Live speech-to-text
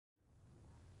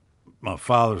my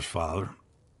father's father,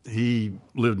 he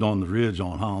lived on the ridge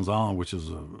on Hans Island, which is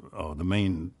the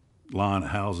main line of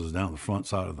houses down the front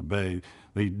side of the bay.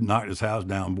 They knocked his house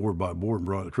down board by board and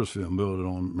brought it to Crisfield and built it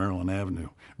on Maryland Avenue,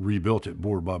 rebuilt it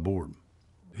board by board.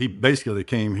 He basically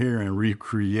came here and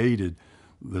recreated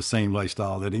the same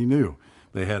lifestyle that he knew.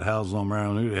 They had houses on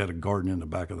Maryland Avenue. They had a garden in the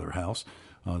back of their house.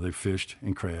 They fished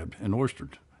and crabbed and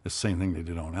oystered. It's the same thing they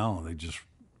did on Island. They just,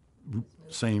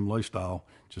 same lifestyle,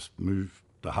 just moved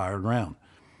to higher ground.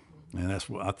 And that's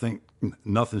what I think.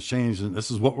 Nothing's changed, and this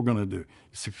is what we're going to do.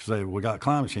 You say, we got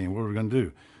climate change, what are we going to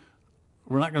do?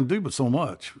 We're not going to do but so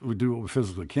much. We do what we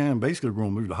physically can. Basically, we're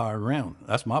going to move to higher ground.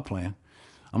 That's my plan.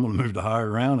 I'm going to move to higher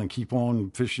ground and keep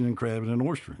on fishing and crabbing and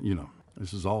oystering. You know,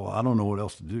 this is all. I don't know what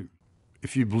else to do.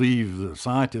 If you believe the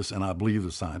scientists, and I believe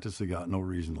the scientists, they got no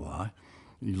reason to lie.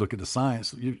 You look at the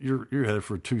science, you're headed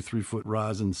for a 2-3 foot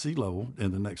rise in sea level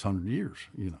in the next 100 years.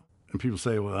 You know, and people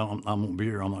say, well, I won't be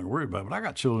here. I'm not worried about it. But I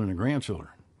got children and grandchildren.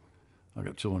 I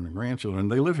got children and grandchildren,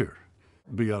 and they live here.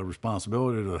 We got a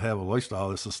responsibility to have a lifestyle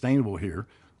that's sustainable here.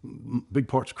 Big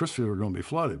parts of Crisfield are going to be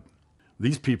flooded.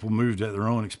 These people moved at their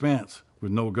own expense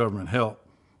with no government help.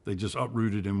 They just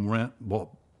uprooted and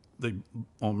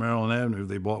on Maryland Avenue,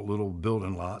 they bought little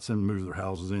building lots and moved their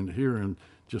houses into here and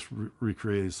just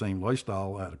recreated the same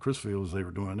lifestyle out of Crisfield as they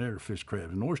were doing there, fish, crab,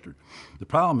 and oyster. The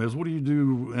problem is, what do you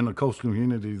do in a coastal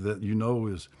community that you know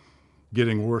is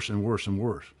getting worse and worse and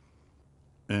worse?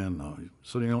 And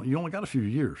so you only got a few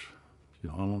years. You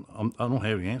know, I don't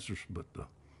have the answers, but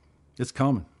it's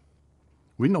coming.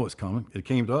 We know it's coming. It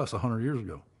came to us 100 years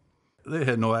ago. They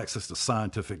had no access to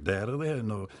scientific data.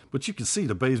 But you can see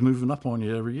the bay's moving up on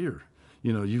you every year.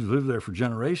 You know, you've lived there for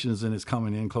generations, and it's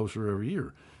coming in closer every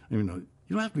year. You know,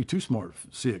 you don't have to be too smart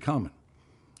to see it coming.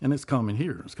 And it's coming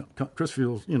here.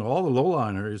 Crisfield, you know, all the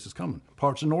low-lying areas is coming.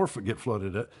 Parts of Norfolk get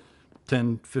flooded at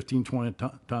 10, 15, 20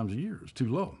 times a year. It's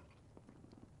too low.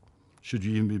 Should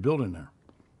you even be building there?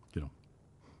 You know.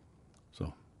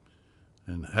 So,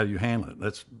 and how do you handle it?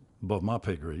 That's above my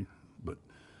pay grade. But,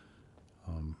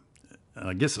 and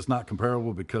I guess it's not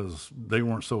comparable because they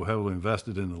weren't so heavily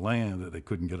invested in the land that they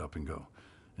couldn't get up and go.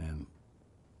 And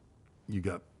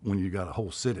when you got a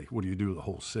whole city, what do you do with a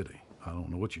whole city? I don't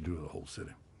know what you do with a whole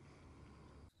city.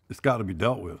 It's got to be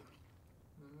dealt with.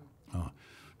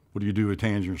 What do you do with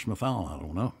Tangier and Smith Island? I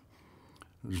don't know.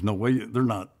 There's no way. They're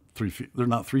not 3 feet. They're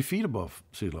not 3 feet above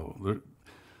sea level.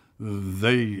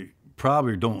 They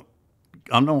probably don't.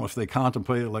 I don't know if they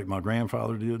contemplate it like my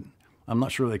grandfather did. I'm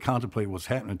not sure they contemplate what's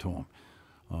happening to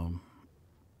them.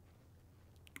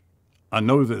 I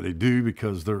know that they do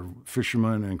because they're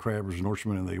fishermen and crabbers and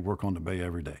oystermen, and they work on the bay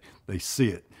every day. They see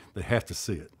it. They have to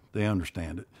see it. They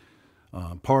understand it.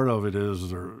 Part of it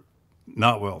is they're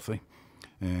not wealthy,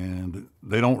 and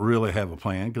they don't really have a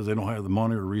plan because they don't have the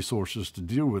money or resources to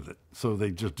deal with it. So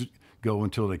they just go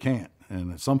until they can't.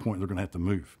 And at some point, they're going to have to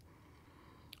move.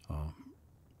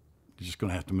 They're just going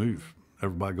to have to move.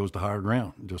 Everybody goes to higher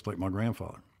ground, just like my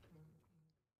grandfather.